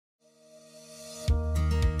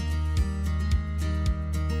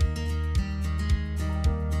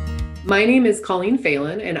My name is Colleen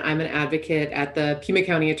Phelan, and I'm an advocate at the Pima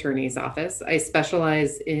County Attorney's Office. I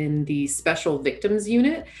specialize in the Special Victims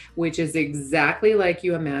Unit, which is exactly like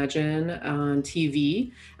you imagine on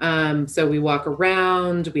TV. So we walk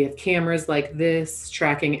around, we have cameras like this,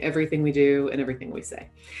 tracking everything we do and everything we say.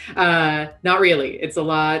 Not really. It's a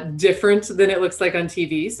lot different than it looks like on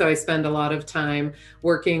TV. So I spend a lot of time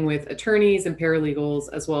working with attorneys and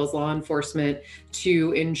paralegals, as well as law enforcement,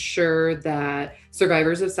 to ensure that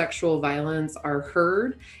survivors of sexual violence are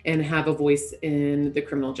heard and have a voice in the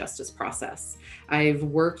criminal justice process. I've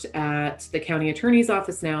worked at the county attorney's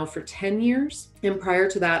office now for 10 years. And prior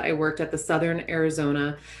to that, I worked at the Southern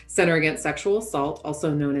Arizona Center Against Sexual Assault,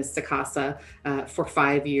 also known as SACASA, for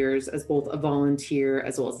 5 years as both a volunteer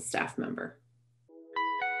as well as a staff member.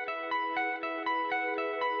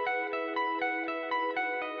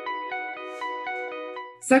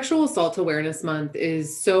 Sexual Assault Awareness Month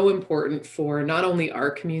is so important for not only our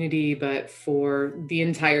community, but for the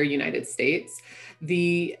entire United States.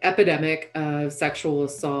 The epidemic of sexual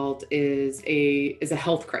assault is a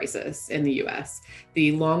health crisis in the US.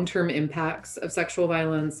 The long-term impacts of sexual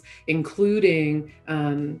violence, including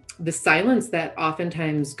the silence that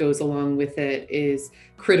oftentimes goes along with it, is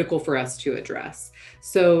critical for us to address.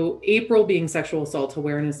 So April being Sexual Assault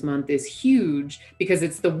Awareness Month is huge because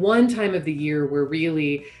it's the one time of the year where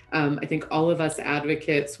really, I think all of us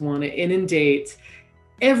advocates want to inundate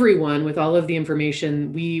everyone with all of the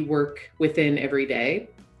information we work within every day.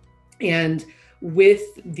 And with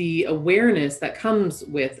the awareness that comes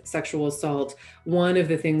with sexual assault, one of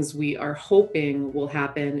the things we are hoping will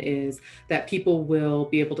happen is that people will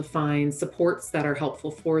be able to find supports that are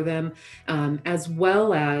helpful for them, as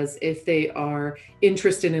well as if they are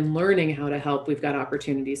interested in learning how to help, we've got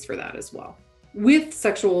opportunities for that as well. With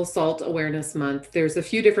Sexual Assault Awareness Month, there's a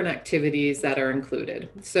few different activities that are included.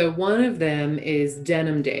 So one of them is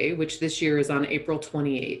Denim Day, which this year is on April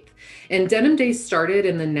 28th. And Denim Day started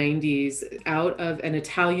in the 90s out of an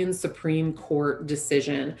Italian Supreme Court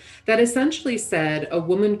decision that essentially said a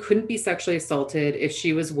woman couldn't be sexually assaulted if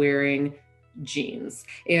she was wearing jeans.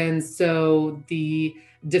 And so the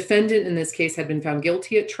defendant in this case had been found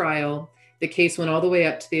guilty at trial. The case went all the way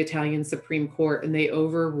up to the Italian Supreme Court, and they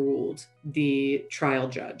overruled the trial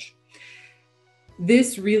judge.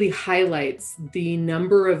 This really highlights the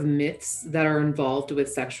number of myths that are involved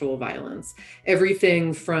with sexual violence.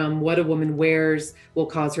 Everything from what a woman wears will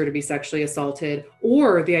cause her to be sexually assaulted,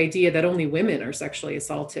 or the idea that only women are sexually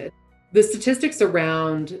assaulted. The statistics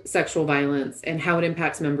around sexual violence and how it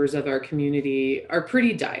impacts members of our community are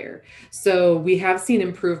pretty dire. So we have seen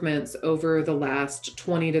improvements over the last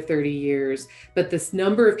 20 to 30 years, but this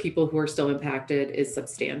number of people who are still impacted is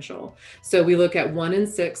substantial. So we look at 1 in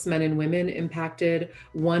 6 men and women impacted,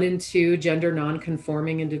 1 in 2 gender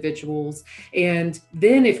non-conforming individuals. And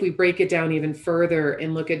then if we break it down even further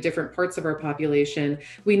and look at different parts of our population,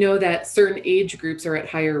 we know that certain age groups are at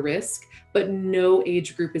higher risk, but no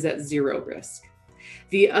age group is at zero risk.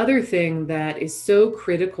 The other thing that is so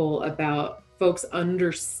critical about folks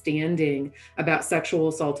understanding about sexual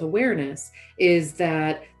assault awareness is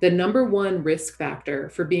that the number one risk factor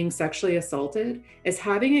for being sexually assaulted is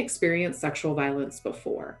having experienced sexual violence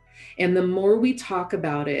before. And the more we talk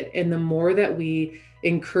about it and the more that we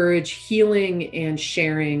encourage healing and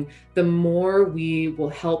sharing, the more we will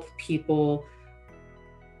help people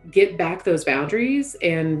get back those boundaries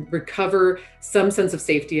and recover some sense of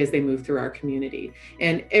safety as they move through our community.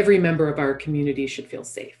 And every member of our community should feel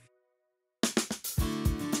safe.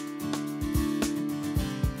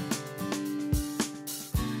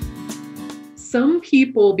 Some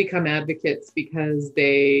people become advocates because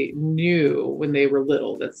they knew when they were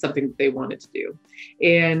little that's something that they wanted to do.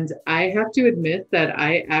 And I have to admit that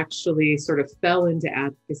I actually sort of fell into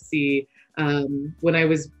advocacy when I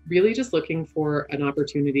was really just looking for an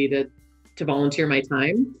opportunity to volunteer my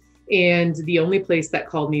time. And the only place that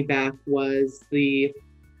called me back was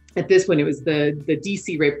at this point, it was the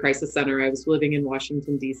DC Rape Crisis Center. I was living in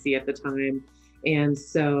Washington, DC at the time. And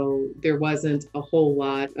so there wasn't a whole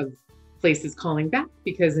lot of places calling back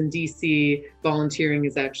because in DC, volunteering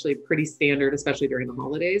is actually pretty standard, especially during the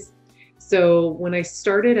holidays. So when I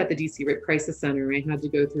started at the DC Rape Crisis Center, I had to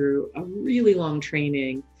go through a really long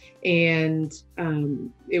training, and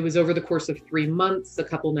it was over the course of 3 months, a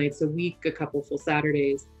couple nights a week, a couple full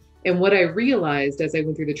Saturdays. And what I realized as I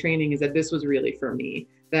went through the training is that this was really for me,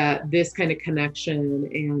 that this kind of connection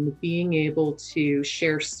and being able to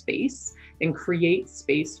share space and create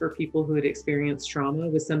space for people who had experienced trauma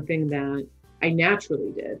was something that I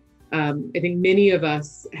naturally did. I think many of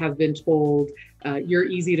us have been told You're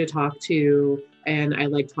easy to talk to, and I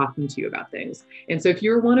like talking to you about things. And so if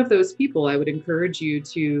you're one of those people, I would encourage you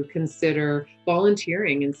to consider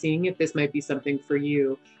volunteering and seeing if this might be something for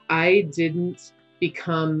you. I didn't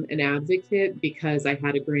become an advocate because I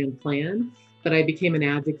had a grand plan, but I became an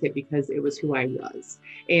advocate because it was who I was.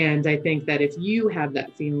 And I think that if you have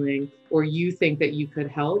that feeling or you think that you could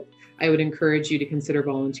help, I would encourage you to consider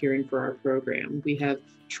volunteering for our program. We have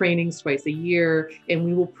trainings twice a year, and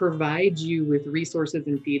we will provide you with resources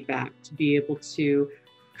and feedback to be able to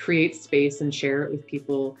create space and share it with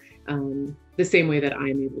people the same way that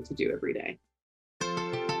I'm able to do every day.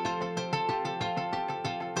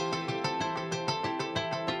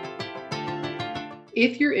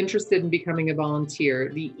 If you're interested in becoming a volunteer,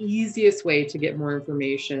 the easiest way to get more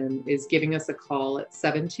information is giving us a call at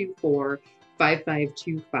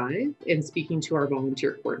 724-5525 and speaking to our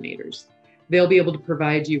volunteer coordinators. They'll be able to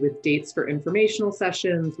provide you with dates for informational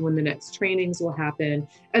sessions, when the next trainings will happen,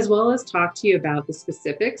 as well as talk to you about the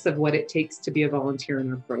specifics of what it takes to be a volunteer in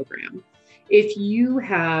our program. If you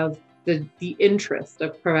have the interest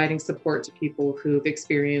of providing support to people who've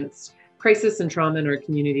experienced crisis and trauma in our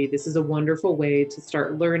community, this is a wonderful way to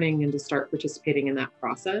start learning and to start participating in that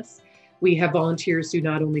process. We have volunteers who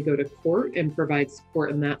not only go to court and provide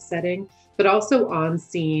support in that setting, but also on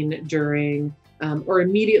scene during or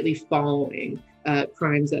immediately following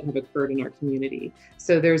crimes that have occurred in our community.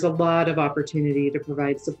 So there's a lot of opportunity to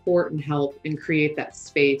provide support and help and create that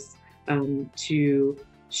space to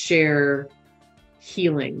share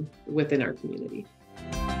healing within our community.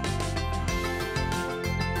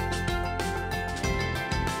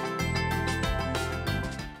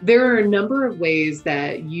 There are a number of ways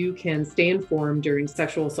that you can stay informed during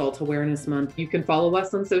Sexual Assault Awareness Month. You can follow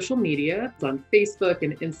us on social media, on Facebook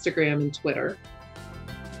and Instagram and Twitter.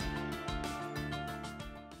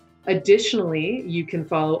 Additionally, you can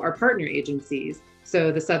follow our partner agencies.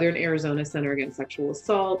 So the Southern Arizona Center Against Sexual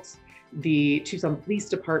Assault, the Tucson Police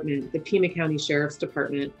Department, the Pima County Sheriff's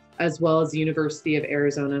Department, as well as the University of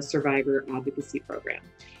Arizona Survivor Advocacy Program.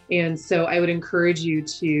 And so I would encourage you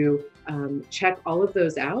to check all of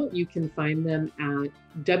those out. You can find them at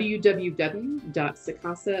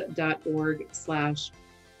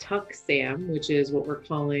www.secasa.org/TUCSAM, which is what we're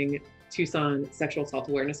calling Tucson Sexual Assault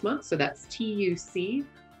Awareness Month. So that's TUCSAAM.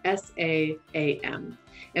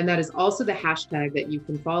 And that is also the hashtag that you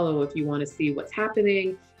can follow if you want to see what's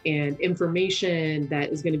happening and information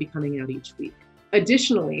that is going to be coming out each week.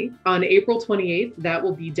 Additionally, on April 28th, that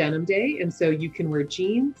will be Denim Day. And so you can wear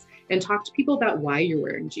jeans and talk to people about why you're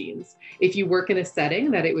wearing jeans. If you work in a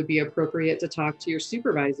setting that it would be appropriate to talk to your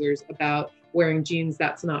supervisors about wearing jeans,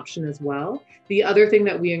 that's an option as well. The other thing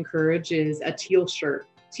that we encourage is a teal shirt.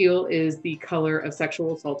 Teal is the color of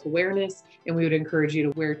sexual assault awareness, and we would encourage you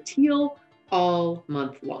to wear teal all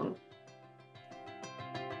month long.